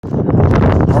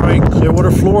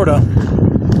Clearwater, Florida.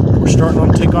 We're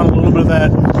starting to take on a little bit of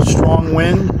that strong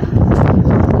wind.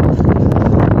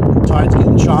 Tide's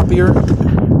getting choppier.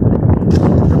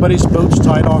 Everybody's boat's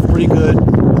tied off pretty good.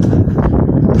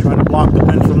 Trying to block the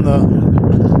wind from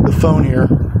the phone here.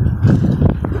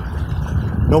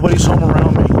 Nobody's home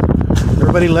around me.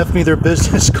 Everybody left me their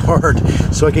business card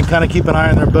so I can kind of keep an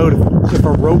eye on their boat if a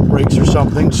rope breaks or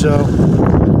something. So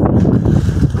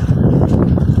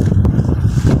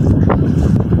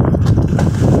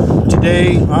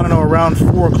today, I don't know, around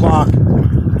 4 o'clock,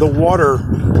 the water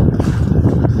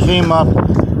came up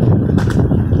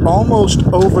almost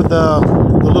over the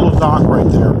little dock right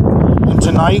there. And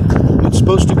tonight, it's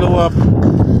supposed to go up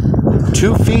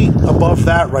 2 feet above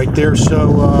that right there.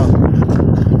 So,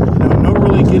 no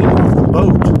really getting off the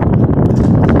boat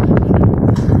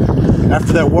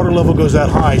after that water level goes that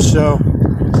high. So,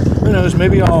 who knows,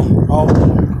 maybe I'll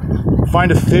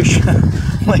find a fish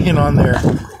laying on there.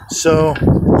 So,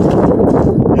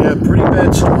 yeah, pretty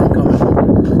bad storm coming.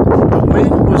 The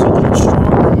wind was a little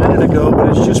stronger a minute ago, but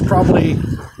it's just probably a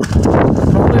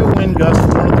wind gust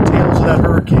from one of the tails of that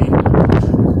hurricane.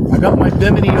 I got my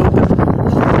bimini open,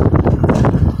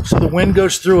 so the wind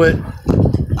goes through it,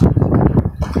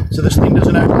 so this thing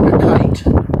doesn't act like a kite.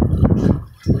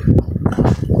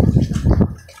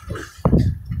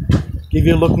 Give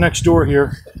you a look next door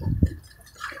here.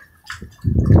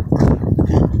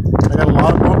 I got a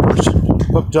lot of bumpers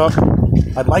hooked up.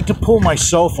 I'd like to pull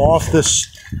myself off this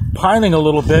piling a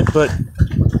little bit, but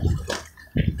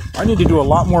I need to do a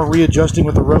lot more readjusting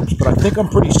with the ropes, but I think I'm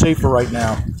pretty safe for right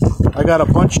now. I got a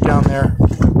bunch down there.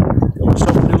 Got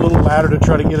myself a new little ladder to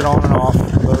try to get it on and off.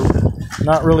 So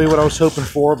not really what I was hoping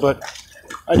for, but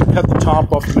I had to cut the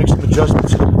top off to make some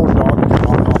adjustments so the poor dog can get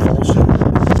on and off also.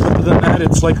 Other than that,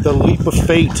 it's like the leap of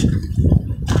fate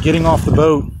getting off the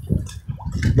boat.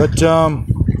 But I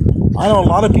know a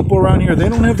lot of people around here, they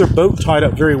don't have their boat tied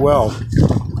up very well.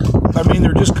 I mean,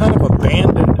 they're just kind of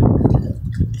abandoned.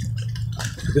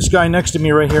 This guy next to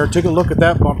me right here, take a look at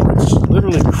that bumper. It's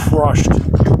literally crushed.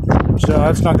 So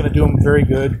that's not going to do him very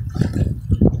good.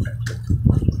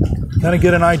 Kind of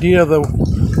get an idea of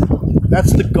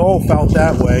that's the Gulf out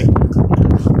that way.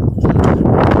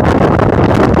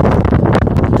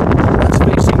 That's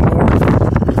facing north,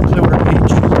 Clearwater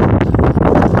Beach.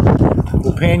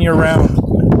 We'll pan you around.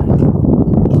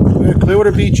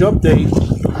 Clearwater Beach update.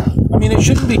 I mean, it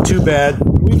shouldn't be too bad.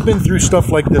 We've been through stuff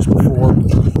like this before.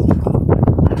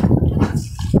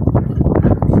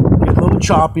 Get a little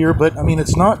choppier, but I mean,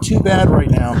 it's not too bad right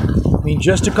now. I mean,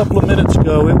 just a couple of minutes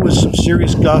ago, it was some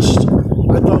serious gust.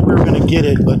 I thought we were going to get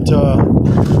it, but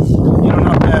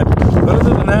not bad. But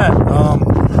other than that,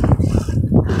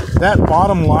 that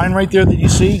bottom line right there that you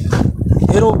see,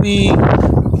 it'll be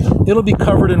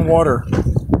covered in water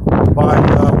by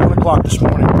 1 o'clock this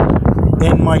morning.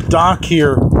 And my dock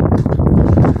here,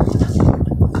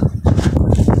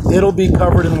 it'll be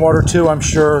covered in water too, I'm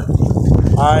sure.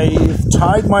 I've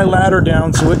tied my ladder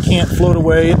down so it can't float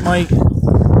away. It might,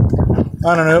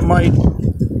 I don't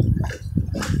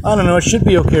know, it should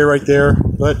be okay right there,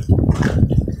 but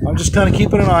I'm just kind of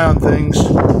keeping an eye on things.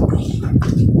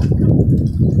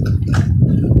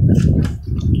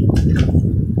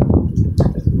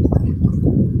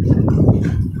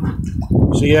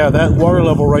 So yeah, that water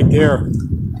level right there,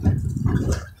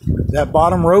 that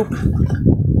bottom rope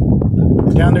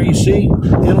down there you see,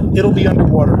 it'll be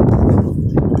underwater.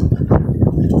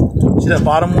 See that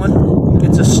bottom one?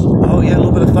 It's a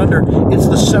little bit of thunder. It's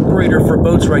the separator for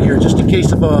boats right here, just in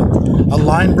case if a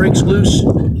line breaks loose,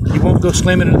 you won't go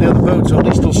slamming into the other boat, so at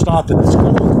least it'll stop it. It's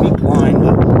kind of a weak line,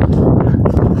 but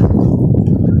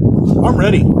I'm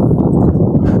ready.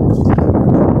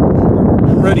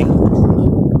 I'm ready.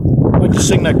 I'd like to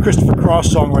sing that Christopher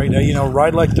Cross song right now,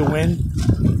 Ride Like the Wind.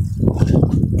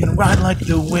 Can ride like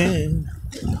the wind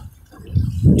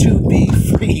to be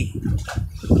free.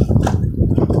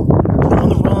 On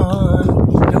the run,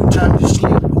 no time to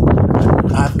sleep.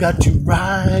 I've got to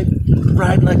ride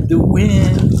like the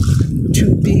wind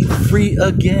to be free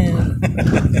again.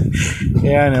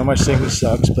 Yeah, I know my singing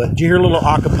sucks, but did you hear a little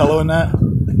acapella in that?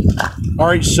 All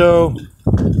right, so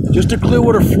just a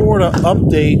Clearwater, Florida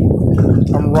update.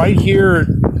 I'm right here,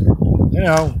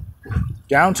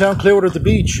 downtown Clearwater at the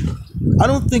beach. I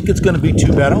don't think it's going to be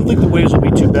too bad. I don't think the waves will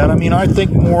be too bad. I mean, I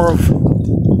think more of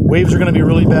waves are going to be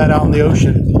really bad out in the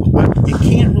ocean. But you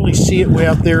can't really see it way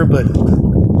out there, but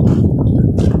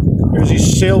there's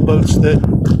these sailboats that, I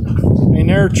mean,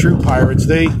 they're true pirates.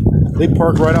 They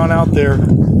park right on out there.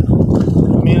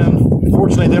 I mean,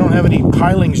 unfortunately, they don't have any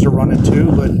pilings to run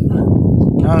into, but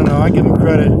I don't know. I give them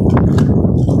credit.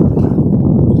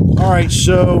 All right,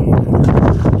 so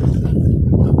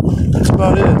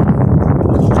about it.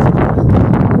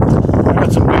 I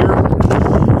got some beer,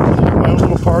 my own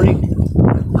little party.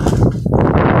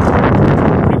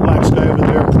 Pretty black sky over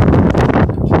there.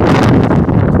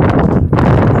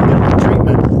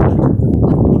 Treatment.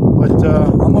 But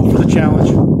I'm up for the challenge.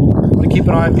 I'm going to keep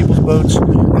an eye on people's boats.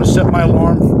 I'm going to set my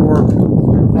alarm for,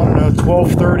 I don't know,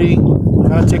 12:30.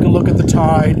 Kind of take a look at the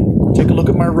tide, take a look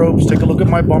at my ropes, take a look at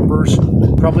my bumpers,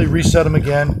 probably reset them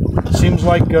again. Seems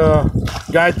like a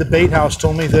guy at the bait house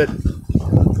told me that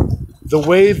the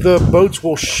way the boats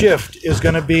will shift is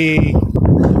going to be,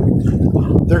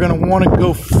 they're going to want to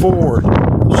go forward.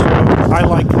 So I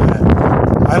like that.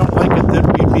 I don't like it that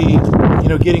we'd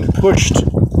be, getting pushed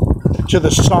to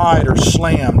the side or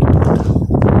slammed.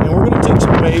 And we're going to take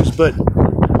some waves, but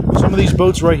some of these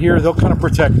boats right here, they'll kind of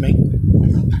protect me.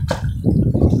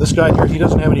 This guy here, he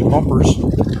doesn't have any bumpers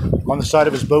on the side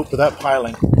of his boat for that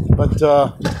piling. But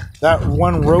that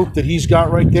one rope that he's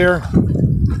got right there,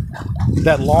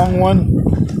 that long one,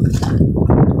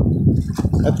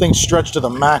 that thing's stretched to the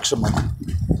maximum.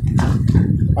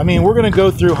 I mean, we're going to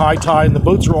go through high tide, and the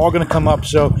boats are all going to come up,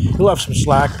 so he'll have some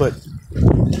slack, but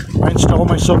I installed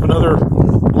myself another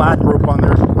black rope on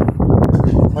there.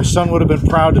 My son would have been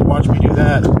proud to watch me do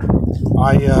that.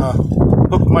 I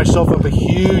hooked myself up a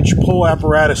huge pole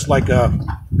apparatus, like a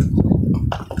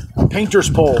painter's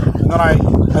pole, and then I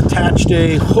attached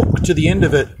a hook to the end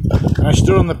of it, and I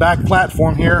stood on the back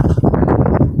platform here,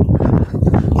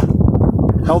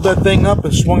 held that thing up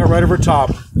and swung it right over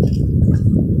top.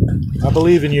 I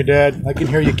believe in you, Dad. I can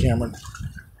hear you, Cameron.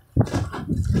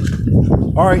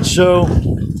 Alright, so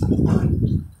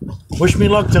wish me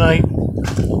luck tonight.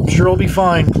 I'm sure I'll be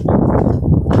fine.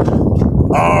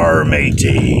 Arr,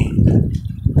 matey.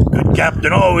 Good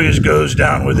captain always goes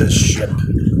down with his ship.